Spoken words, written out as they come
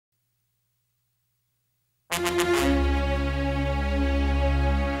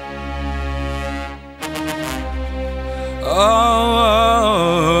Oh,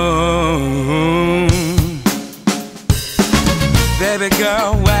 baby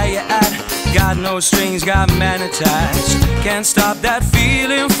girl, where you at? Got no strings, got man attached. Can't stop that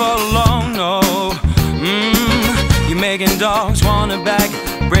feeling for long, no. You're making dogs wanna beg,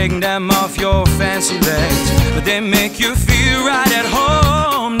 breaking them off your fancy legs, but they make you feel right at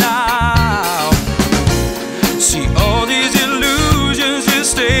home now. See, all these illusions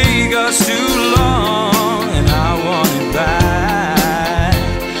just take us too long, and I want it back.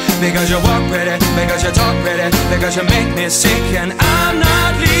 Because you walk pretty, because you talk pretty, because you make me sick, and I'm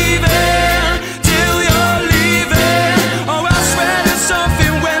not leaving till you're leaving. Oh, I swear there's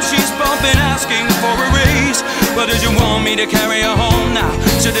something when she's bumping, asking for a raise. But did you want me to carry her home now?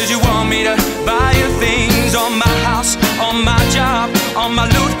 So did you want me to buy you things? On my house, on my job, on my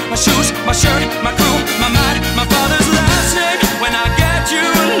loot, my shoes, my shirt, my crew, my mind, my father's last name. When I get you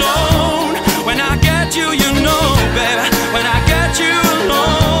alone, when I get you, you know, baby. When I get you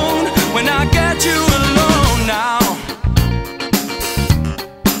alone, when I get you alone now.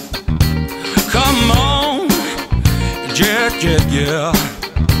 Come on, yeah.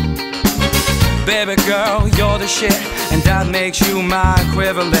 Baby girl, you're the shit, and that makes you my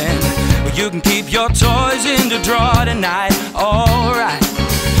equivalent. But you can keep your toys in the drawer tonight, alright.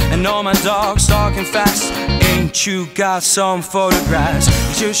 And all my dogs talking fast. Ain't you got some photographs?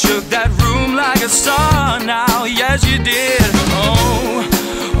 You shook that room like a star now, yes you did. Oh,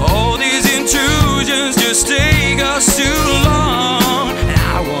 all these intrusions just take us too long, and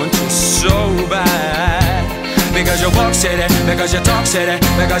I want you so bad. Because you walk city, because you talk city,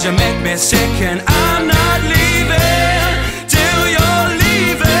 because you make me sick, and I'm not leaving till you're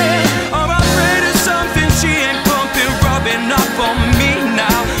leaving. Oh, I'm afraid of something she ain't pumping, rubbing up on me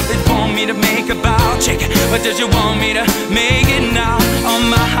now. They want me to make a bow chicken, but did you want me to make it now? On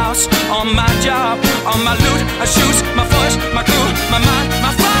my house, on my job, on my loot, my shoes, my voice, my crew, my mind,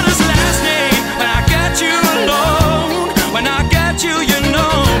 my father's last name. When I get you alone, when I get you, you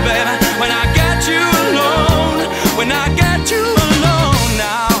know, baby. When I get you alone, when I get you alone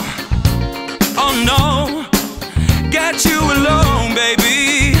now. Oh no, get you alone,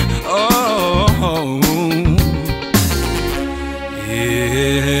 baby. Oh, yeah.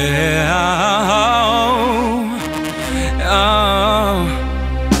 Oh,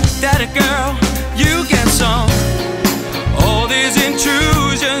 daddy girl, you get some. All these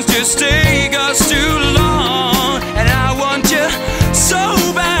intrusions just take us too long, and I want you so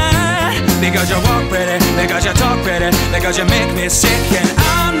bad. Because you walk pretty, because you talk pretty, because you make me sick, and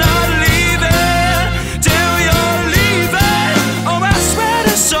I'm not leaving till you're leaving. Oh, I swear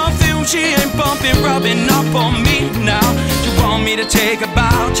there's something she ain't bumping, rubbing up on me now. You want me to take a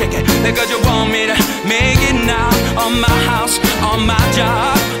bow, check it, because you want me to make it now. On my house, on my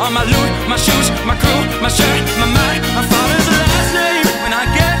job, on my loot, my shoes, my crew, my shirt, my mind, my father's last name.